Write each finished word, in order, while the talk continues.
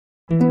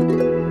RhPAP's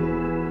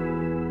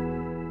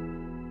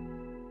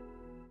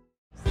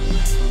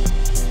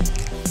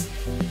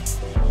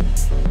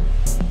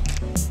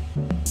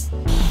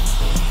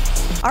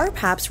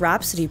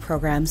Rhapsody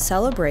program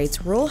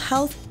celebrates rural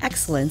health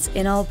excellence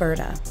in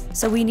Alberta,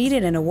 so we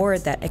needed an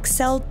award that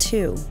excelled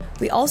too.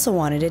 We also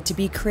wanted it to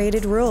be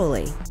created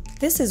rurally.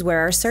 This is where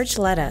our search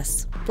led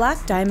us,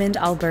 Black Diamond,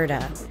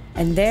 Alberta.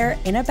 And there,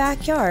 in a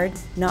backyard,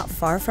 not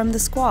far from the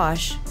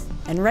squash,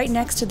 and right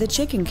next to the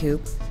chicken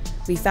coop,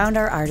 we found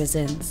our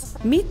artisans.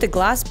 Meet the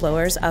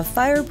glassblowers of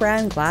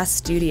Firebrand Glass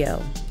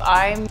Studio.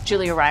 I'm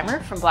Julia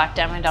Reimer from Black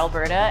Diamond,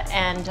 Alberta,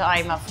 and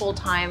I'm a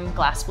full-time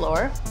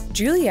glassblower.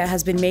 Julia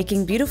has been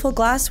making beautiful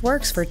glass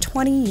works for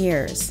 20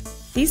 years.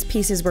 These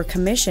pieces were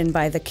commissioned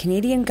by the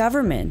Canadian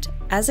government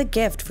as a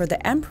gift for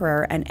the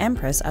Emperor and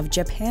Empress of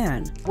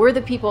Japan. We're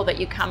the people that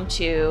you come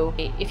to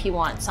if you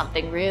want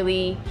something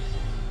really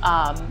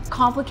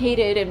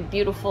complicated and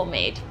beautiful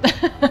made.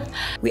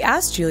 We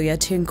asked Julia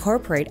to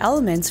incorporate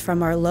elements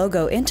from our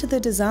logo into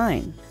the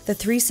design. The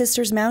Three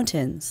Sisters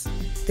Mountains,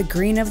 the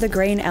green of the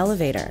grain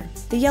elevator,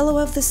 the yellow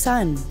of the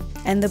sun,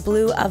 and the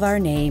blue of our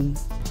name.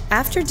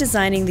 After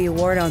designing the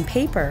award on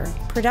paper,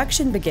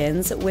 production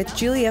begins with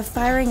Julia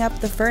firing up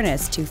the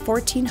furnace to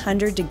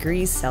 1400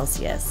 degrees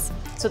Celsius.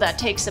 So that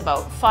takes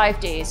about 5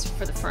 days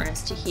for the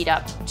furnace to heat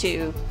up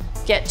to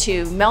get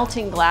to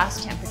melting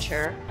glass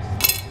temperature.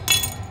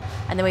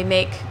 And then we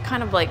make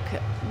kind of like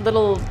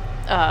little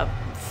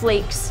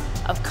flakes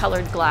of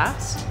colored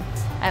glass.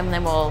 And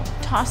then we'll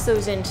toss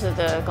those into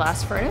the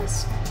glass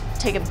furnace,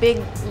 take a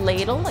big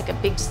ladle,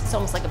 it's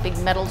almost like a big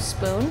metal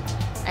spoon,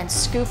 and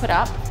scoop it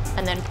up,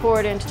 and then pour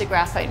it into the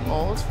graphite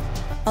mold.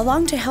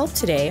 Along to help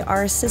today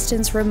are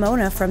assistants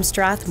Ramona from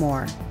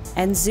Strathmore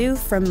and Zoo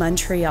from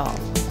Montreal.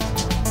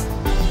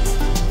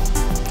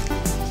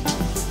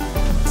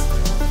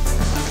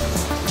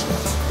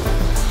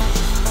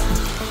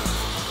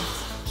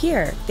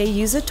 Here, they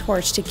use a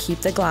torch to keep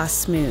the glass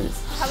smooth.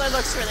 Color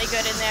looks really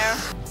good in there.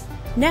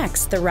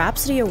 Next, the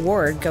Rhapsody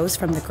Award goes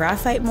from the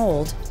graphite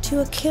mold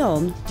to a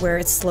kiln where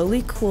it's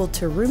slowly cooled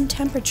to room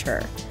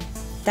temperature.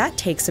 That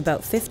takes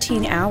about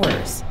 15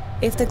 hours.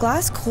 If the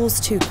glass cools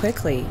too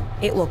quickly,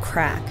 it will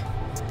crack.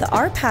 The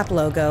RhPAP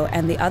logo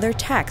and the other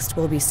text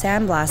will be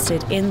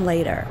sandblasted in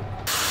later.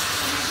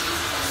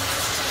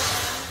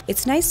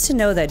 It's nice to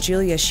know that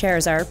Julia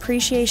shares our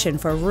appreciation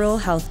for rural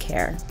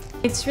healthcare.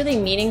 It's really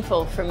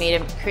meaningful for me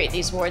to create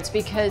these awards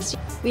because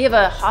we have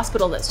a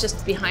hospital that's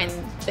just behind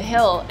the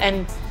hill,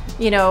 and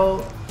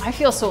I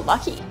feel so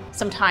lucky.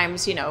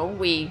 Sometimes,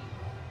 we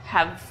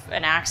have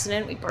an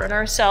accident, we burn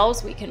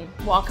ourselves, we can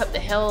walk up the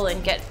hill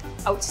and get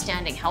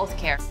outstanding health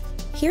care.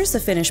 Here's the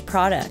finished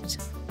product.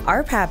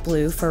 RhPAP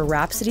Blue for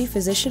Rhapsody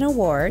Physician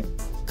Award,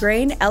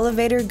 Grain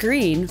Elevator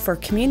Green for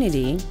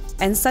Community,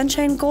 and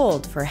Sunshine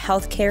Gold for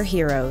Healthcare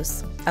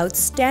Heroes.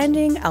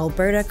 Outstanding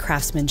Alberta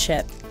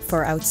craftsmanship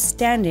for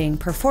outstanding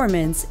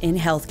performance in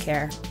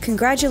healthcare.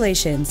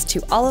 Congratulations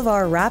to all of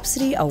our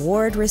Rhapsody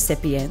Award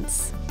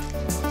recipients.